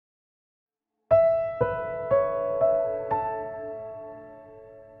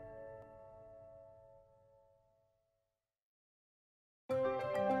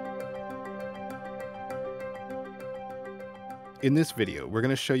In this video, we're going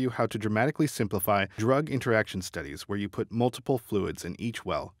to show you how to dramatically simplify drug interaction studies where you put multiple fluids in each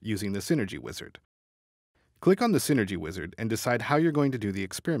well using the Synergy wizard. Click on the Synergy wizard and decide how you're going to do the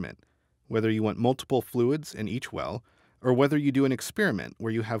experiment, whether you want multiple fluids in each well, or whether you do an experiment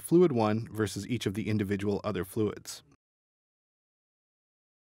where you have fluid 1 versus each of the individual other fluids.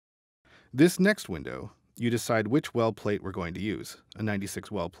 This next window, you decide which well plate we're going to use, a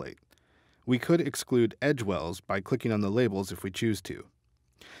 96 well plate. We could exclude edge wells by clicking on the labels if we choose to.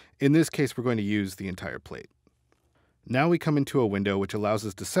 In this case, we're going to use the entire plate. Now we come into a window which allows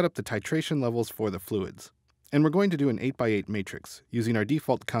us to set up the titration levels for the fluids. And we're going to do an 8x8 matrix using our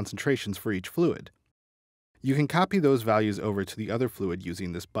default concentrations for each fluid. You can copy those values over to the other fluid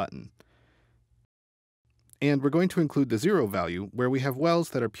using this button. And we're going to include the 0 value where we have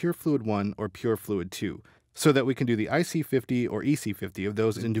wells that are pure fluid 1 or pure fluid 2, so that we can do the IC50 or EC50 of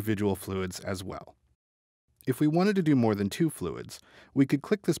those individual fluids as well. If we wanted to do more than 2 fluids, we could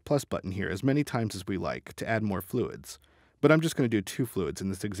click this plus button here as many times as we like to add more fluids. But I'm just going to do 2 fluids in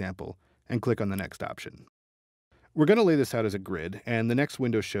this example and click on the next option. We're going to lay this out as a grid, and the next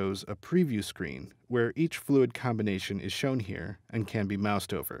window shows a preview screen where each fluid combination is shown here and can be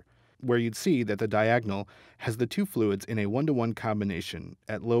moused over, where you'd see that the diagonal has the 2 fluids in a 1-to-1 combination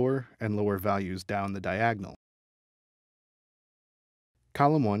at lower and lower values down the diagonal.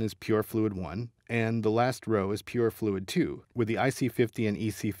 Column 1 is pure fluid 1, and the last row is pure fluid 2, with the IC50 and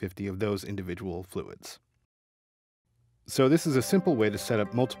EC50 of those individual fluids. So this is a simple way to set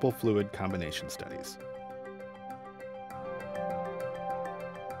up multiple fluid combination studies.